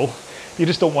acceptable. You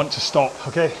just don't want to stop,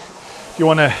 okay? You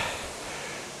want to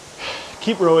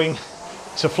keep rowing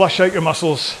to flush out your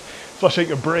muscles, flush out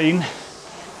your brain,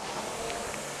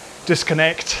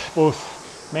 disconnect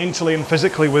both mentally and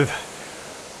physically with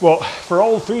what, for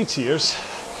all 3 tiers,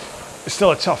 is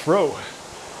still a tough row.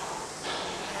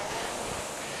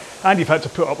 And you've had to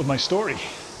put up with my story,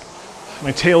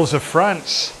 my tales of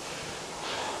France.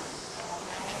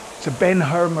 To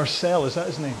Ben-Hur Marcel, is that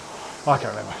his name? Oh, I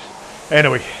can't remember.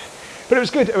 Anyway, but it was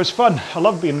good, it was fun. I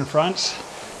love being in France.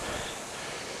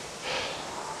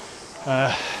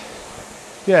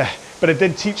 Yeah, but it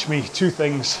did teach me 2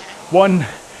 things. One,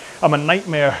 I'm a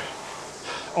nightmare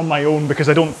on my own because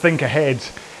I don't think ahead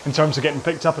in terms of getting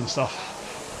picked up and stuff.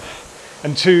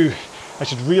 And 2, I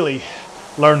should really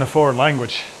learn a foreign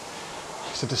language.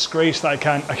 It's a disgrace that I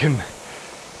can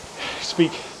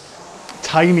speak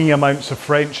tiny amounts of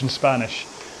French and Spanish,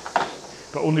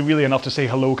 but only really enough to say,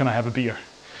 hello, can I have a beer?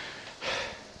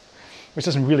 Which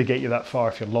doesn't really get you that far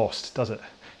if you're lost, does it?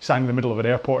 Standing in the middle of an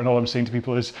airport and all I'm saying to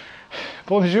people is,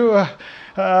 bonjour,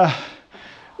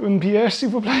 une bière s'il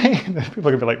vous plaît? People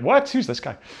are gonna be like, what? Who's this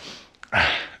guy?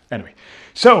 Anyway,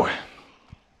 so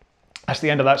that's the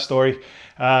end of that story.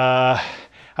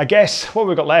 I guess what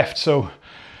we've got left. So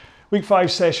week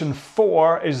 5 session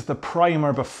 4 is the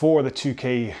primer before the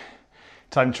 2K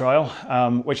time trial,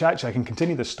 which actually I can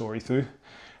continue this story through.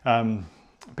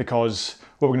 because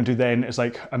what we're gonna do then is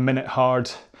like a minute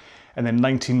hard and then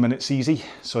 19 minutes easy.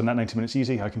 So in that 19 minutes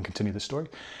easy, I can continue the story.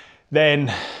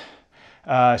 Then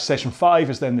session 5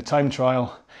 is then the time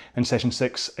trial, and session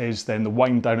 6 is then the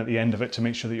wind down at the end of it to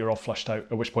make sure that you're all flushed out,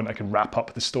 at which point I can wrap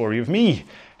up the story of me.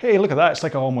 Hey, look at that, it's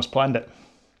like I almost planned it.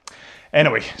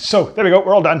 Anyway, so there we go,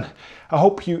 we're all done. I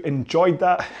hope you enjoyed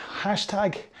that.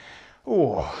 Hashtag,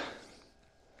 oh.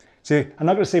 See, I'm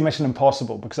not gonna say Mission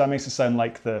Impossible because that makes it sound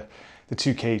like the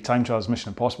 2K time trial is Mission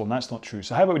Impossible, and that's not true.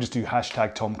 So how about we just do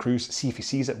hashtag Tom Cruise, see if he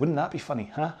sees it. Wouldn't that be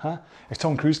funny, huh? If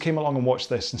Tom Cruise came along and watched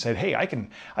this and said, hey, I can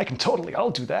totally, I'll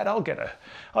do that. I'll get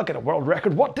a world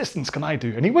record. What distance can I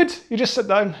do? And he would. You just sit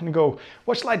down and go,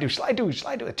 what shall I do? Shall I do a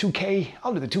 2K?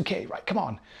 I'll do the 2K, right, come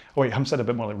on. Oh wait, I'm said a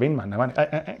bit more like Rain Man now.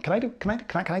 Can I do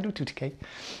 2K?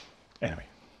 Anyway,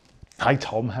 hi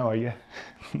Tom, how are you?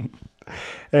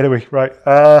 Anyway, right.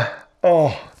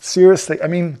 Oh, seriously, I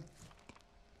mean,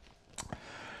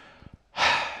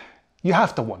 you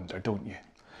have to wonder, don't you?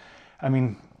 I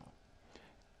mean,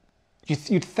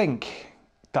 you'd think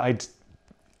that I'd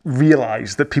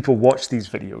realise that people watch these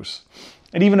videos.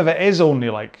 And even if it is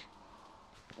only like,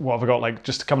 what have I got, like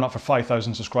just coming up for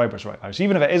 5,000 subscribers right now. So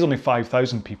even if it is only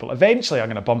 5,000 people, eventually I'm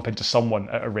gonna bump into someone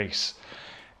at a race.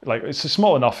 Like it's a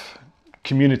small enough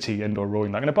community indoor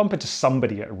rowing that I'm gonna bump into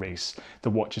somebody at a race that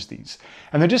watches these.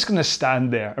 And they're just gonna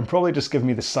stand there and probably just give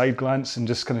me the side glance and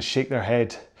just gonna shake their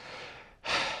head.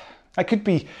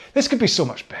 This could be so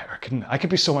much better, couldn't it? I could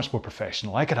be so much more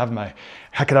professional. I could have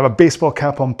a baseball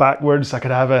cap on backwards. I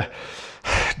could have a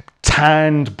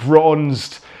tanned,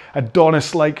 bronzed,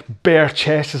 Adonis-like bare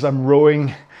chest as I'm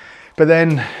rowing. But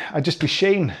then I'd just be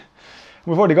Shane.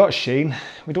 We've already got Shane.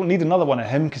 We don't need another one of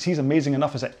him because he's amazing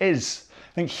enough as it is.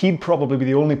 I think he'd probably be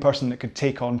the only person that could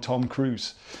take on Tom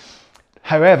Cruise.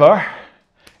 However,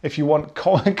 if you want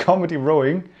comedy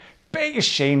rowing, bet you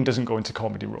Shane doesn't go into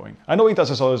comedy rowing. I know he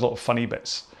does all those little funny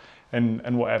bits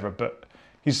and whatever, but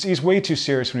he's way too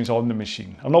serious when he's on the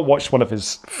machine. I've not watched one of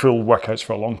his full workouts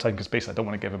for a long time because basically I don't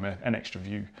want to give him an extra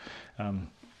view.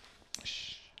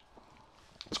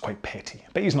 It's quite petty.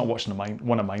 I bet he's not watching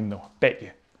one of mine though, bet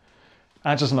you.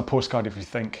 Answers on a postcard if you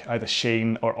think, either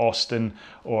Shane or Austin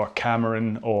or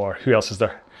Cameron or who else is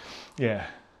there? Yeah.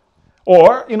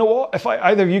 Or, you know what, if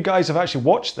either of you guys have actually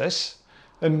watched this,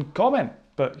 then comment.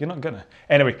 But you're not gonna.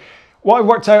 Anyway, what I've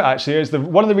worked out actually is that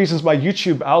one of the reasons my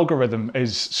YouTube algorithm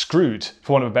is screwed,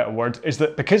 for want of a better word, is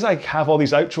that because I have all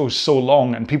these outros so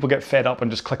long and people get fed up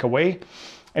and just click away,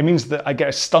 it means that I get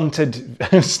a stunted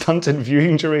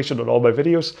viewing duration on all my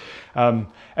videos.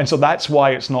 And so that's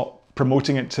why it's not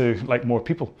promoting it to like more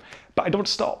people. But I don't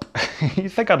stop.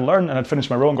 You'd think I'd learn and I'd finish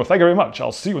my row and go, thank you very much.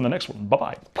 I'll see you in the next one.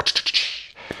 Bye-bye.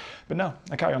 But no,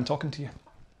 I carry on talking to you.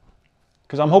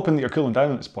 Because I'm hoping that you're cooling down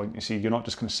at this point. You see, you're not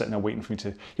just kind of sitting there waiting for me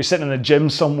to... You're sitting in a gym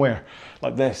somewhere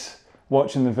like this,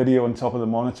 watching the video on top of the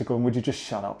monitor going, would you just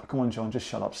shut up? Come on, John, just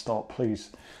shut up. Stop,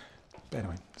 please. But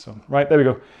anyway, so, right, there we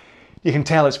go. You can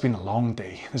tell it's been a long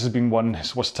day. This has been one...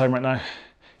 What's the time right now?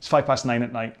 It's 9:05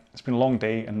 at night. It's been a long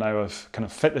day, and now I've kind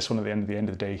of fit this one at the end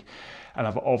of the day. And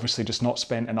I've obviously just not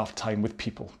spent enough time with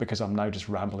people because I'm now just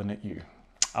rambling at you.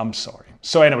 I'm sorry.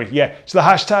 So anyway, yeah, so the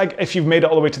hashtag, if you've made it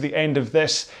all the way to the end of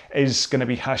this, is going to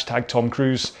be hashtag Tom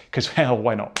Cruise, because hell,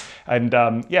 why not? And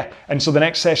yeah, and so the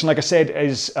next session, like I said,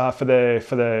 is for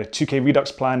the 2K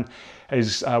Redux plan,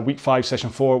 is week 5, session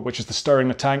 4, which is the stirring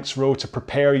the tanks row to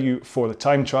prepare you for the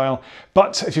time trial.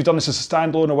 But if you've done this as a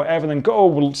standalone or whatever, then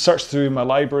we'll search through my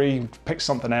library, pick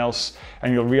something else,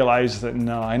 and you'll realize that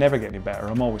no, I never get any better.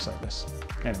 I'm always like this.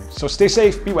 Anyway, so stay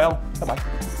safe, be well, bye-bye.